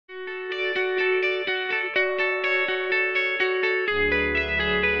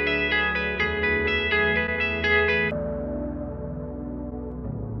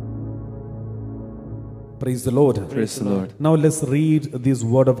Praise the Lord. Praise the Lord. Now let's read this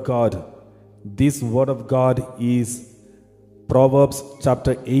word of God. This word of God is Proverbs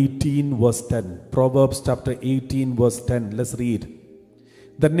chapter 18 verse 10. Proverbs chapter 18 verse 10. Let's read.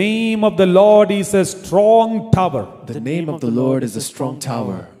 The name of the Lord is a strong tower. The name of the Lord is a strong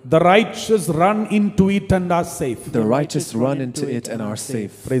tower. The righteous run into it and are safe. The righteous run into it and are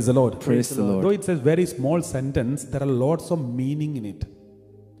safe. Praise the Lord. Praise the Lord. Though it's a very small sentence, there are lots of meaning in it.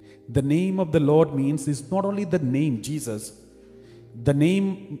 The name of the Lord means is not only the name Jesus. The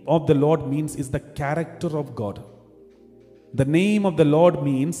name of the Lord means is the character of God. The name of the Lord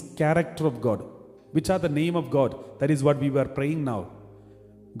means character of God. Which are the name of God? That is what we were praying now.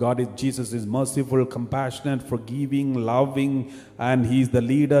 God is, Jesus is merciful, compassionate, forgiving, loving, and He is the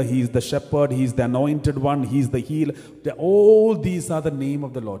leader, He is the shepherd, He is the anointed one, He is the healer. All these are the name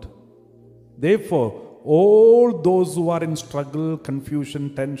of the Lord. Therefore, all those who are in struggle,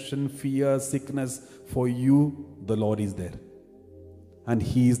 confusion, tension, fear, sickness, for you, the Lord is there. And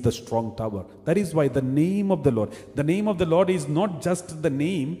He is the strong tower. That is why the name of the Lord, the name of the Lord is not just the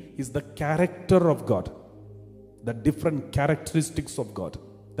name, is the character of God. The different characteristics of God.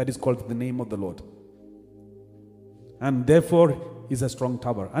 That is called the name of the Lord. And therefore is a strong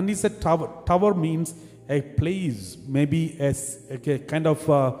tower. And he said tower. Tower means a place, maybe a kind of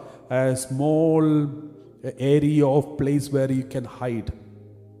a small area of place where you can hide.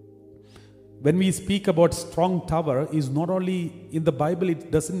 When we speak about strong tower, is not only in the Bible, it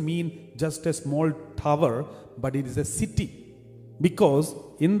doesn't mean just a small tower, but it is a city. Because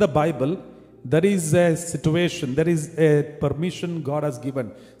in the Bible, there is a situation, there is a permission God has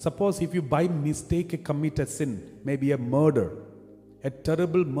given. Suppose if you by mistake commit a sin, maybe a murder, a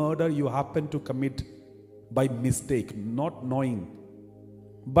terrible murder you happen to commit by mistake, not knowing.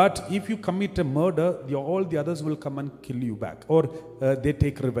 But if you commit a murder, all the others will come and kill you back, or they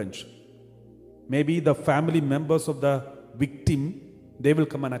take revenge. Maybe the family members of the victim, they will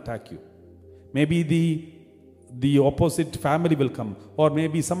come and attack you. Maybe the opposite family will come, or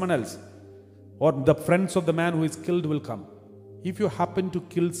maybe someone else. Or the friends of the man who is killed will come. If you happen to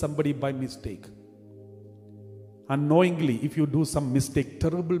kill somebody by mistake, unknowingly, if you do some mistake,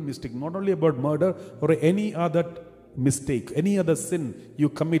 terrible mistake, not only about murder or any other mistake, any other sin you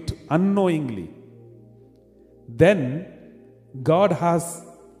commit unknowingly, then God has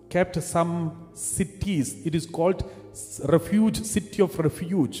kept some cities. It is called refuge, city of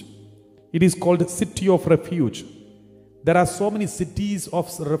refuge. It is called city of refuge. There are so many cities of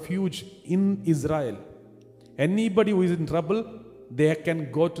refuge in Israel. Anybody who is in trouble, they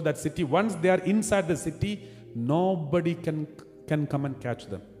can go to that city. Once they are inside the city, nobody can come and catch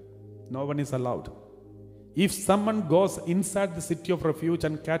them. No one is allowed. If someone goes inside the city of refuge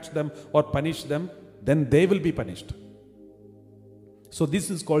and catch them or punish them, then they will be punished. So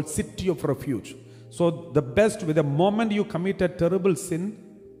this is called city of refuge. So the best, with the moment you commit a terrible sin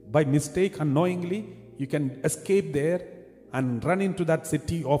by mistake, unknowingly, you can escape there and run into that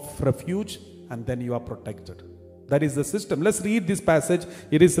city of refuge, and then you are protected. That is the system. Let's read this passage.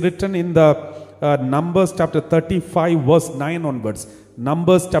 It is written in the Numbers chapter 35 verse 9 onwards.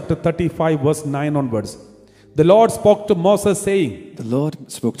 Numbers chapter 35 verse 9 onwards. The Lord spoke to Moses saying, The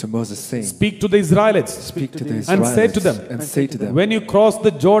Lord spoke to Moses saying, Speak to the Israelites, Speak to the Israelites, and say to them, when you cross the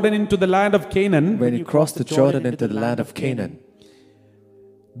Jordan into the land of Canaan, when you cross the Jordan into the land of Canaan,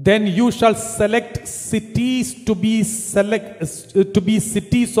 then you shall select cities to be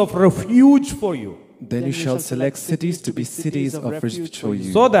cities of refuge for you. Then you shall select cities to be cities of refuge for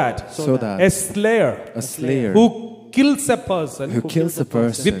you. So that a slayer who kills a person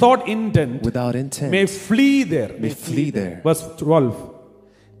without intent may flee there. Verse 12.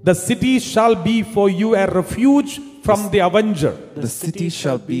 The city shall be for you a refuge from the avenger. The city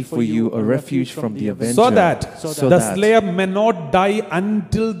shall be for you a refuge from the avenger. So that the slayer may not die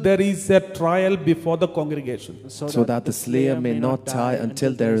until there is a trial before the congregation. So that the slayer may not die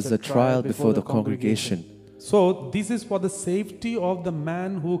until there is a trial before the congregation. So this is for the safety of the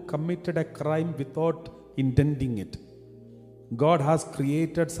man who committed a crime without intending it. God has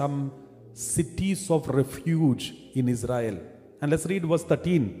created some cities of refuge in Israel. And let's read verse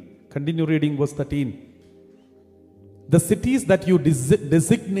 13. Continue reading verse 13. The cities that you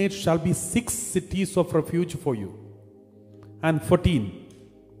designate shall be 6 cities of refuge for you. And 14.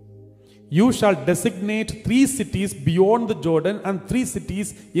 You shall designate 3 cities beyond the Jordan and 3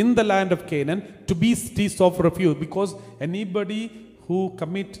 cities in the land of Canaan to be cities of refuge. Because anybody who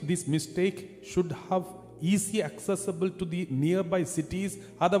commit this mistake should have easy accessible to the nearby cities.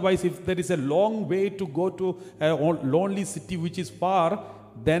 Otherwise, if there is a long way to go to a lonely city which is far,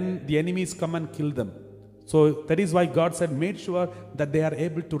 then the enemies come and kill them. So that is why God said, made sure that they are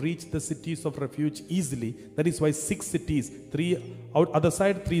able to reach the cities of refuge easily. That is why 6 cities, 3 out other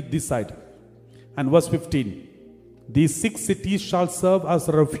side, 3 this side. And verse 15, these 6 cities shall serve as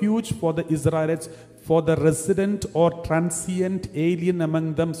a refuge for the Israelites, for the resident or transient alien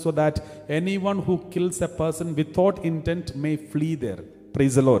among them, so that anyone who kills a person without intent may flee there.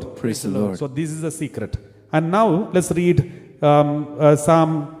 Praise the Lord. Praise the Lord. So this is the secret. And now let's read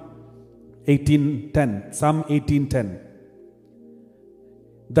Psalm 18:10. Psalm 18:10.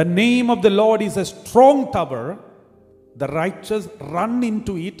 The name of the Lord is a strong tower. The righteous run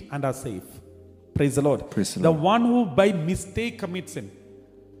into it and are safe. Praise the Lord. Praise the The Lord. one who by mistake commits sin.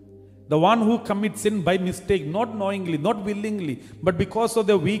 The one who commits sin by mistake, not knowingly, not willingly, but because of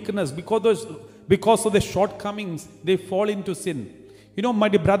their weakness, because of their shortcomings, they fall into sin. You know, my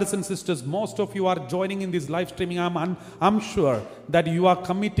dear brothers and sisters, most of you are joining in this live streaming. I'm sure that you are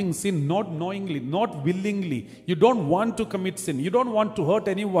committing sin not knowingly, not willingly. You don't want to commit sin. You don't want to hurt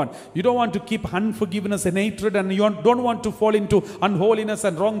anyone. You don't want to keep unforgiveness and hatred, and you don't want to fall into unholiness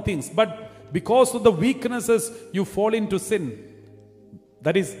and wrong things. But because of the weaknesses, you fall into sin.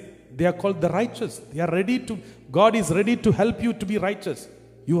 That is, they are called the righteous. They are ready to, God is ready to help you to be righteous.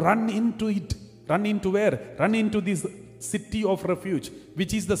 You run into it. Run into where? Run into this city of refuge.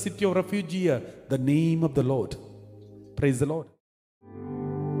 Which is the city of refuge here? The name of the Lord. Praise the Lord.